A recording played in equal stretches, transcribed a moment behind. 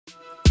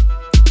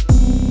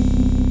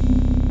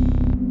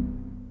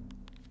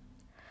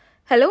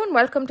Hello and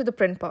welcome to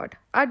ThePrintPod,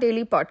 our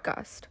daily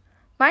podcast.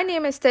 My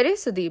name is Tere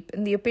Sudeep,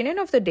 and the opinion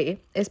of the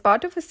day is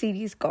part of a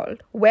series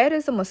called Where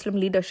is the Muslim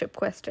Leadership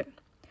Question?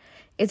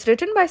 It's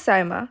written by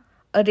Saima,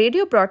 a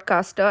radio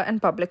broadcaster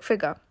and public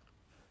figure.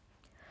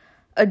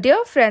 A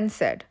dear friend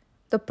said,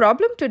 "The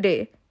problem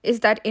today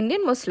is that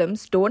Indian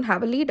Muslims don't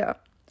have a leader,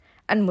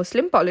 and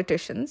Muslim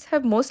politicians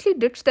have mostly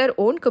ditched their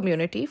own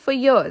community for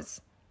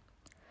years."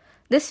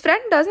 This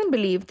friend doesn't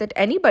believe that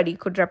anybody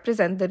could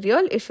represent the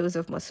real issues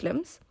of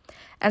Muslims,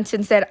 and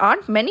since there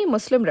aren't many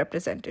Muslim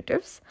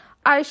representatives,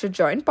 I should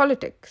join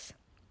politics.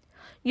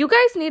 You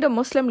guys need a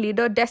Muslim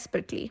leader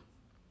desperately.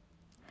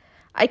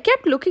 I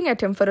kept looking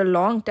at him for a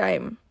long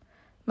time,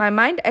 my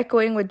mind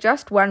echoing with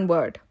just one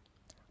word: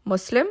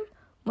 Muslim,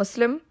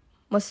 Muslim,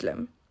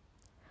 Muslim.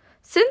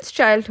 Since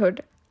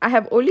childhood, I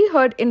have only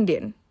heard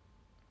Indian.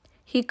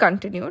 He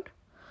continued,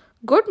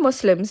 "Good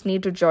Muslims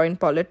need to join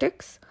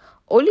politics.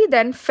 Only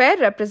then fair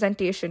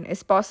representation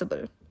is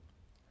possible."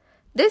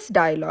 This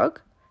dialogue,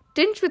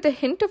 tinged with a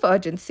hint of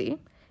urgency,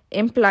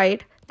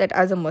 implied that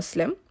as a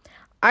Muslim,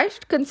 I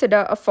should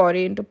consider a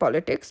foray into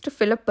politics to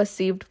fill a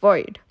perceived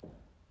void.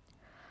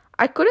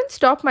 I couldn't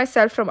stop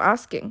myself from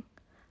asking,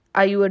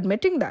 are you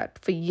admitting that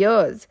for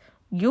years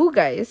you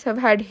guys have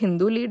had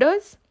Hindu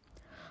leaders?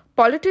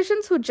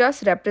 Politicians who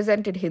just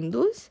represented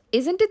Hindus?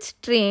 Isn't it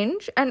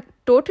strange and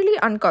totally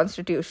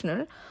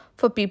unconstitutional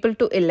for people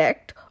to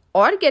elect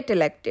or get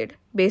elected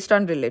based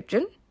on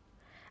religion?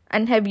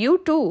 And have you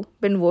too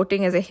been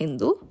voting as a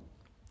Hindu?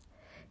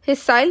 His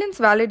silence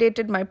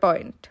validated my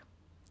point.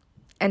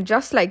 And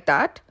just like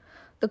that,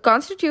 the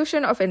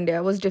Constitution of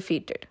India was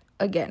defeated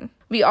again.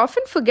 We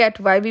often forget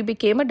why we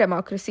became a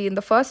democracy in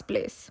the first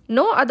place.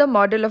 No other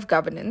model of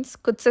governance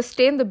could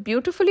sustain the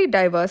beautifully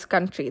diverse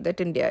country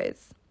that India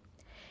is.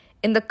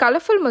 In the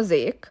colorful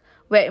mosaic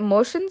where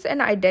emotions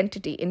and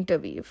identity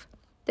interweave,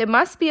 there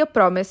must be a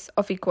promise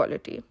of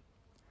equality.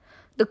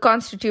 The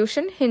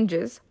Constitution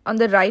hinges on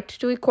the right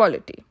to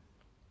equality.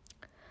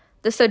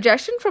 The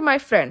suggestion from my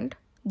friend,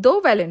 though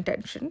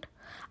well-intentioned,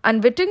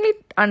 unwittingly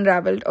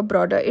unraveled a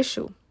broader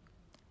issue: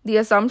 the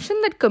assumption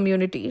that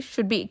communities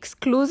should be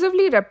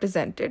exclusively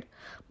represented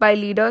by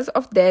leaders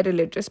of their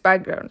religious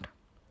background.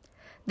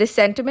 This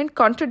sentiment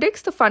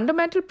contradicts the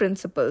fundamental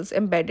principles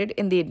embedded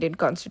in the Indian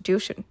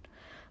Constitution,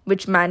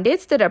 which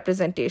mandates the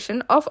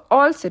representation of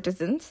all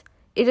citizens,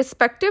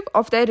 irrespective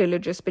of their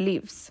religious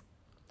beliefs.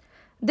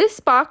 This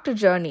sparked a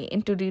journey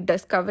into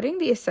rediscovering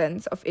the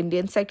essence of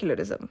Indian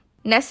secularism.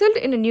 Nestled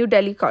in a New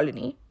Delhi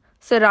colony,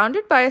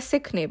 surrounded by a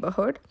Sikh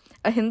neighborhood,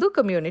 a Hindu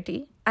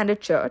community, and a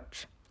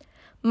church,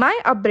 my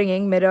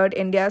upbringing mirrored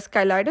India's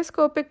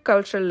kaleidoscopic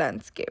cultural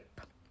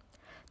landscape.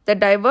 The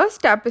diverse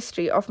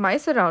tapestry of my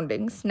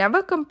surroundings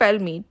never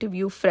compelled me to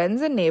view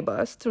friends and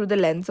neighbors through the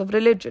lens of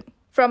religion.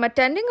 From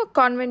attending a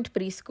convent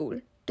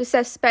preschool to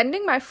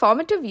spending my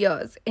formative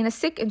years in a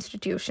Sikh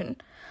institution,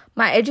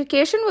 my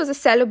education was a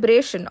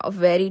celebration of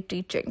varied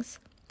teachings.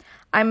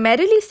 I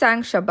merrily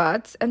sang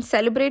Shabads and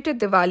celebrated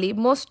Diwali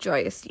most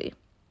joyously.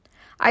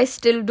 I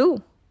still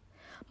do.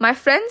 My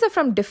friends are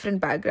from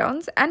different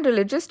backgrounds, and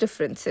religious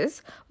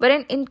differences were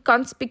an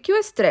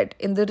inconspicuous thread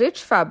in the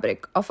rich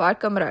fabric of our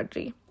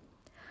camaraderie.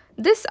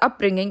 This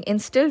upbringing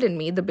instilled in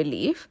me the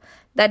belief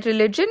that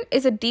religion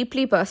is a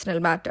deeply personal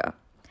matter,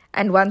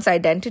 and one's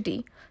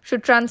identity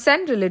should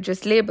transcend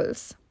religious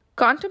labels.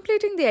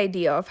 Contemplating the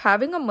idea of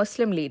having a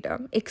Muslim leader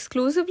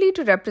exclusively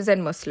to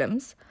represent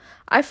Muslims,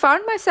 I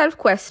found myself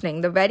questioning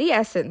the very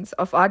essence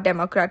of our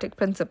democratic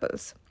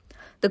principles.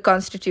 The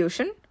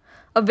Constitution,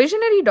 a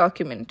visionary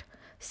document,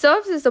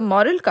 serves as the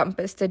moral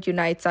compass that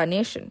unites our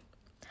nation.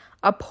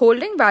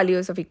 Upholding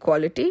values of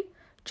equality,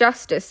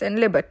 justice, and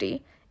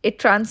liberty, it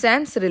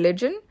transcends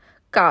religion,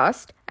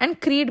 caste, and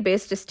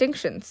creed-based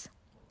distinctions.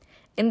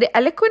 In the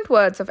eloquent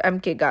words of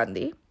M.K.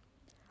 Gandhi,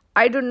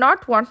 "I do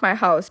not want my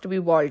house to be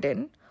walled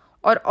in,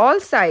 or all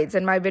sides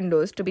and my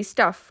windows to be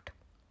stuffed.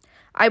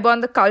 I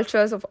want the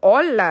cultures of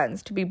all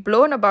lands to be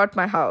blown about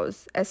my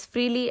house as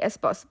freely as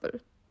possible."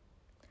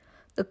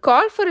 The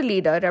call for a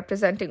leader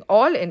representing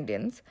all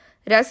Indians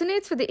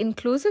resonates with the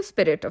inclusive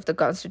spirit of the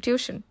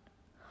Constitution.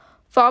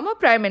 Former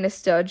Prime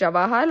Minister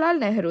Jawaharlal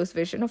Nehru's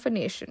vision of a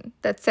nation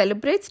that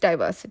celebrates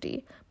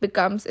diversity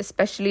becomes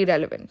especially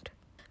relevant.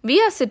 We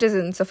are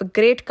citizens of a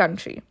great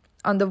country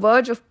on the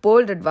verge of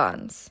bold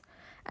advance,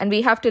 and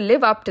we have to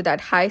live up to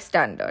that high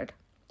standard.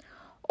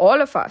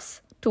 All of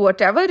us, to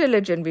whatever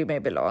religion we may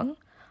belong,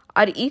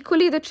 are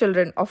equally the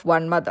children of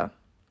one mother.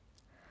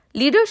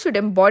 Leaders should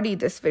embody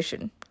this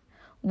vision,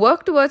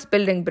 work towards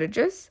building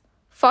bridges,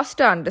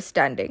 foster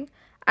understanding,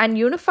 and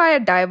unify a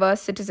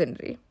diverse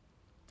citizenry.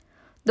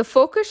 The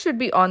focus should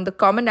be on the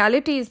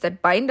commonalities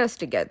that bind us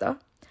together,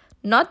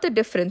 not the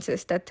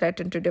differences that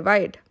threaten to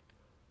divide.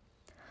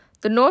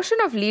 The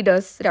notion of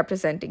leaders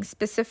representing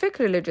specific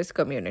religious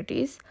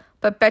communities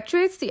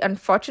perpetuates the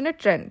unfortunate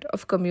trend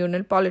of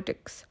communal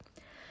politics,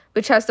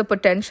 which has the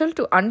potential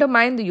to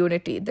undermine the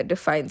unity that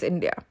defines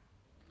India.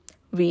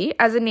 We,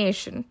 as a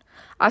nation,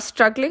 are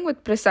struggling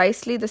with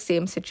precisely the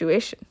same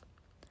situation.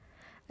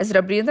 As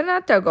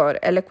Rabindranath Tagore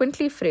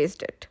eloquently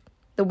phrased it,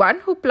 The one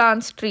who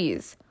plants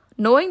trees,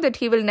 knowing that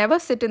he will never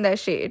sit in their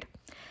shade,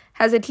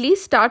 has at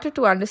least started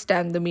to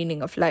understand the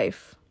meaning of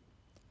life.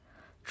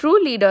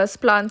 True leaders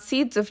plant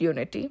seeds of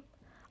unity,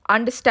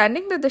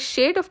 understanding that the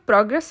shade of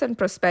progress and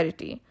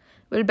prosperity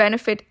will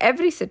benefit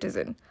every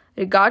citizen,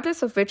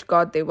 regardless of which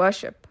God they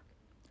worship.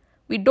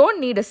 We don't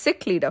need a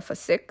Sikh leader for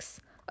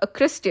Sikhs, a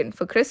Christian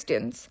for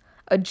Christians,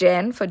 a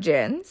Jain for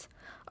Jains,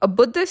 a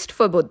Buddhist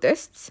for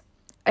Buddhists,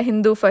 a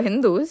Hindu for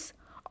Hindus,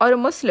 or a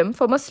Muslim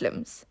for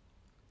Muslims.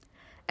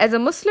 As a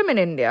Muslim in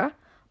India,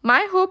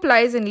 my hope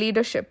lies in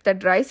leadership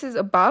that rises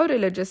above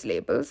religious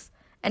labels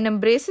and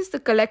embraces the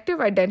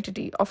collective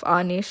identity of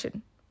our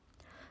nation.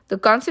 The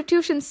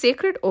Constitution's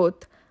sacred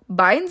oath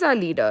binds our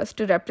leaders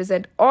to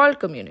represent all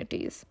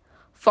communities,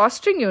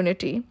 fostering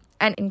unity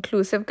and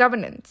inclusive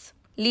governance.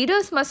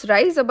 Leaders must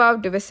rise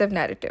above divisive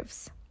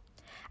narratives.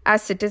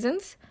 As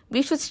citizens,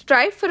 we should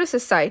strive for a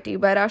society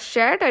where our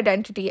shared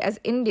identity as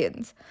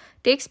Indians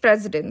takes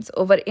precedence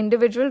over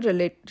individual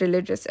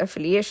religious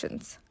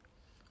affiliations.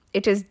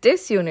 It is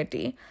this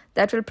unity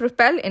that will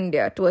propel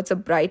India towards a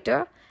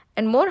brighter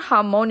and more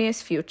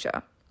harmonious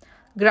future,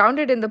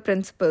 grounded in the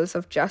principles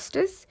of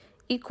justice,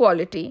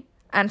 equality,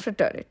 and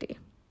fraternity.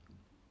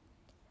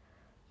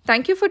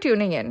 Thank you for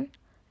tuning in.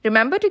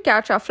 Remember to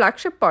catch our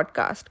flagship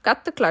podcast,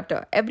 Cut the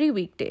Clutter, every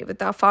weekday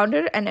with our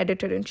founder and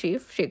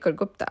editor-in-chief, Shekhar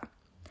Gupta.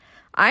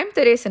 I'm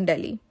Therese in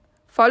Delhi.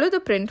 Follow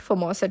The Print for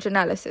more such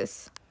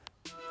analysis.